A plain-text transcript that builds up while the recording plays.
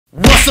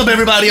What's up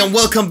everybody and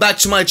welcome back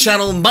to my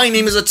channel. My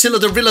name is Attila,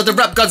 the Rilla, the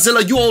Rap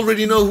Godzilla. You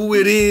already know who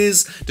it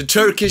is. The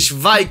Turkish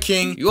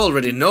Viking. You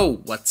already know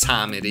what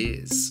time it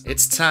is.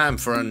 It's time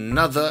for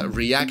another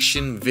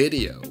reaction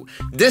video.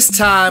 This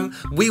time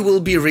we will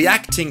be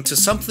reacting to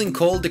something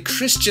called the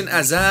Christian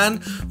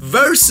Azan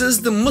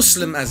versus the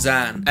Muslim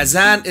Azan.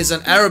 Azan is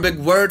an Arabic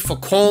word for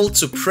call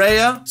to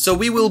prayer. So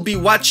we will be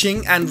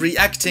watching and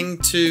reacting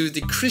to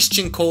the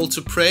Christian call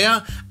to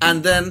prayer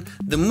and then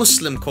the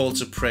Muslim call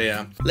to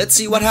prayer. Let's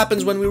see what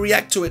happens when we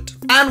react to it.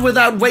 And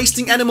without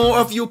wasting any more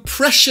of your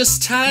precious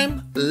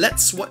time,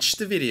 let's watch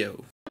the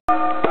video.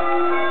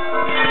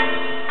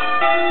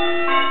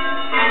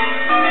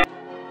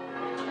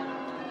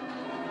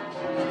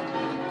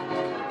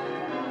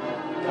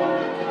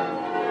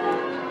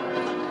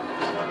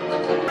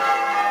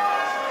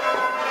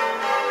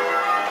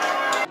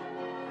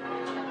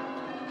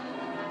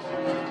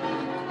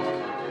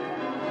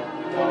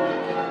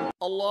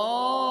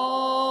 Allahu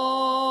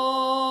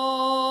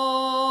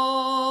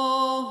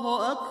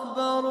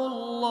Akbar,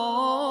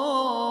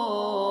 Allahu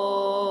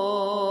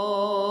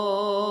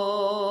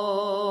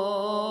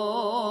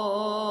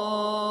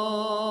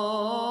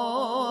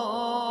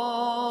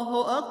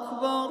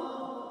Akbar.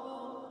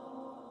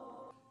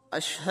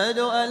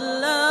 Ashhadu an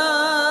la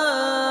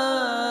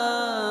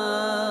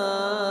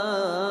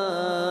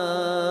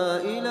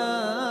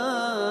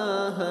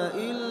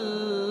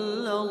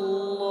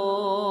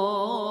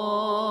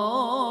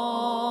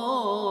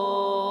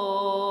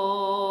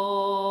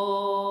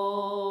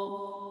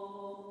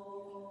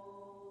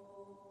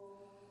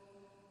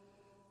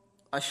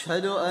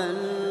أشهد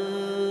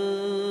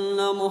أن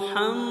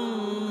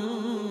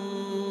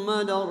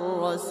محمدًا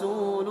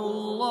رسول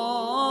الله.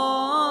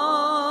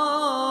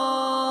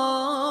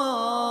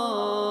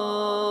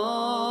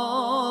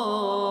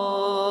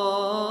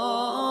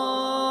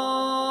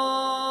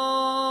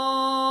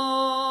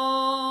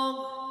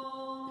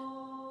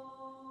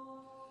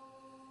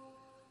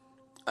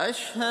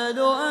 أشهد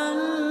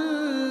أن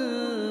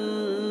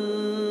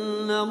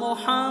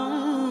محمدًا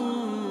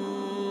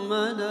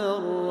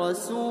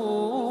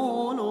رسول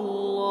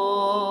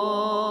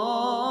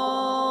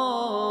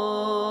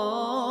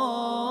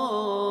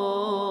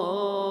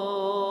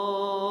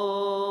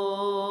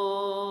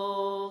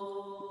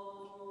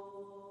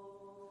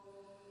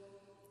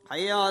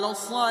حي على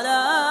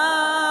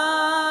الصلاة.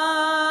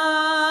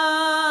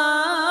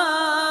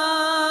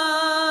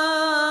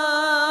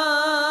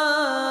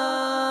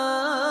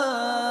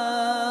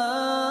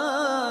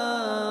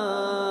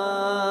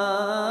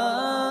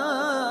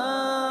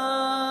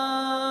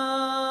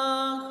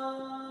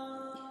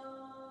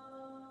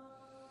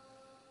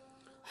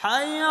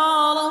 حي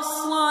على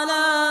الصلاة.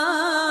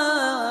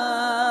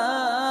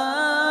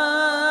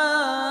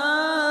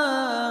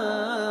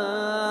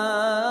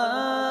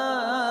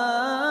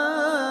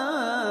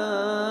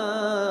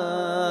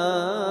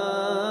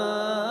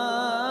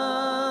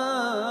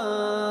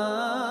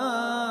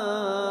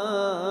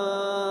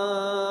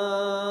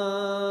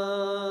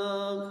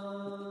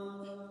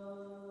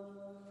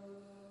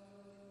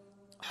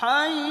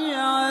 حي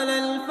على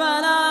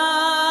الفلاح.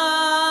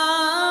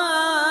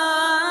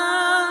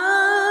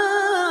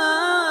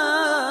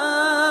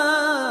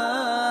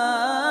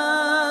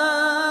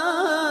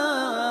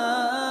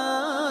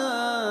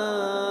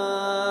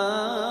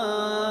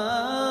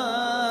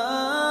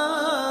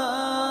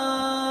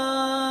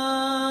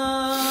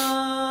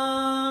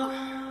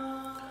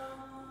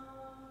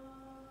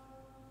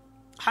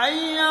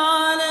 حي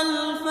على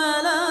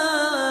الفلاح.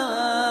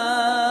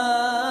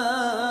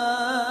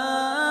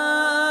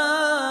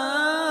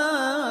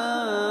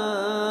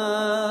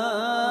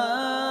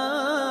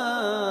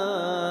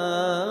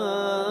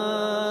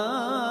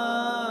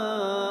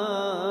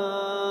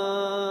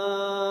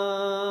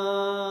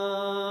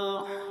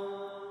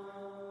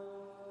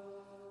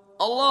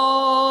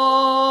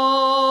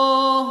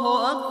 الله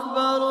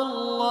أكبر،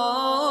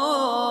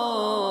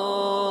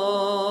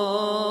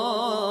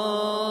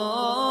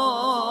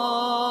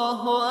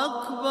 الله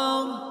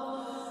أكبر.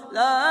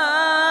 لا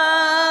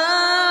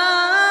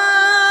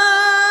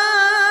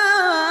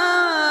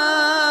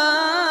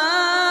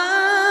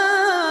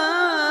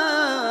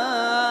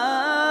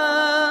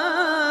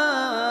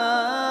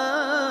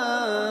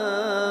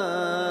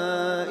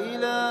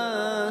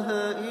إله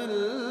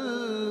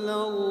إلا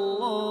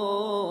الله.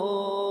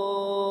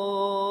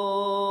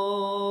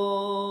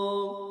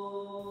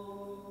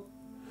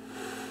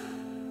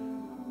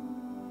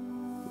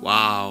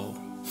 Wow.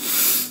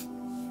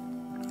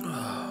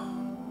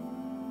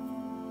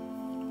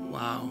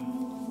 Wow.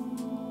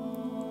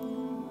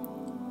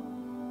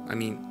 I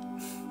mean,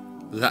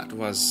 that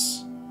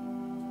was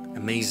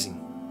amazing.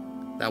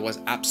 That was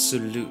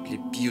absolutely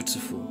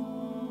beautiful.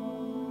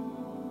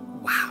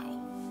 Wow.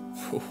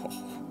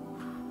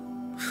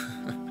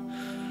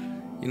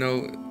 You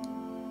know,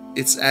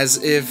 it's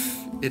as if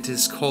it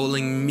is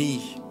calling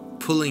me,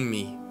 pulling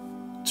me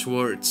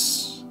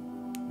towards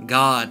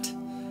God.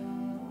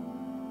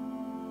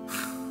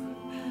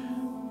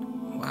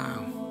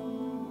 Wow.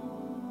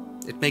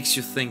 It makes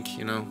you think,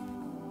 you know.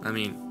 I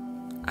mean,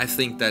 I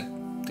think that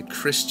the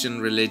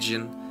Christian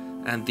religion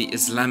and the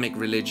Islamic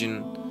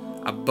religion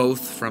are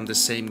both from the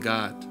same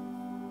God.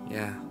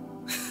 Yeah,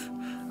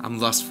 I'm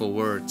lost for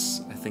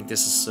words. I think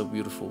this is so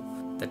beautiful,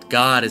 that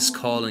God is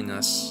calling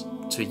us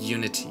to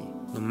unity.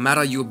 No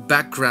matter your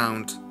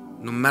background,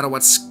 no matter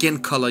what skin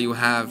color you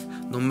have,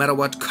 no matter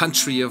what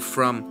country you're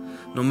from,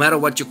 no matter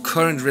what your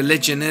current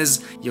religion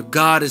is, your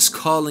God is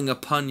calling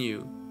upon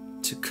you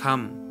to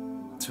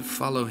come, to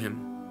follow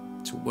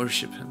Him, to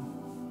worship Him.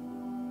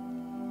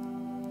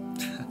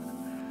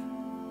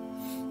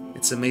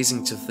 It's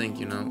amazing to think,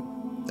 you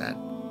know, that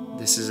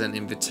this is an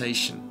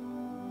invitation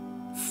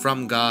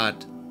from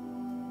God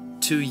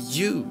to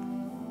you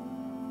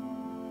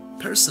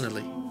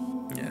personally.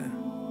 Yeah,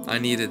 I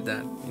needed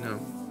that, you know,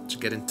 to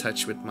get in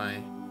touch with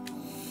my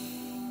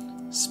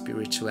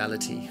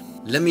spirituality.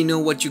 Let me know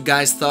what you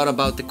guys thought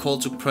about the call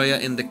to prayer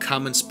in the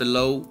comments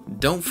below.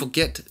 Don't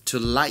forget to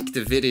like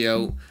the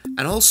video,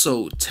 and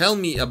also tell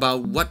me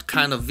about what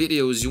kind of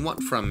videos you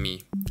want from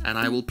me, and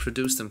I will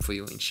produce them for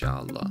you,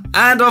 inshallah.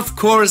 And of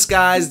course,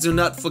 guys, do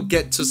not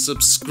forget to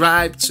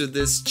subscribe to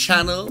this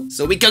channel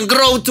so we can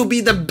grow to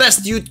be the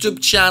best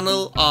YouTube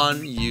channel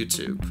on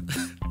YouTube.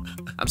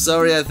 I'm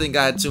sorry, I think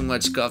I had too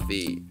much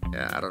coffee.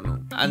 Yeah, I don't know.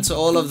 And to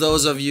all of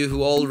those of you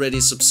who already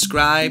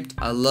subscribed,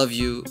 I love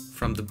you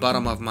from the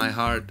bottom of my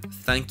heart.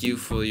 Thank you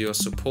for your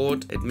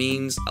support. It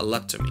means a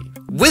lot to me.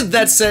 With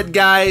that said,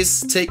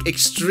 guys, take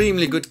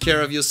extremely good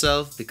care of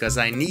yourself, because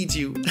I need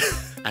you.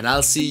 And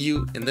I'll see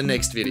you in the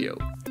next video.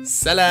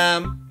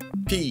 Salam.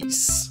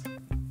 Peace.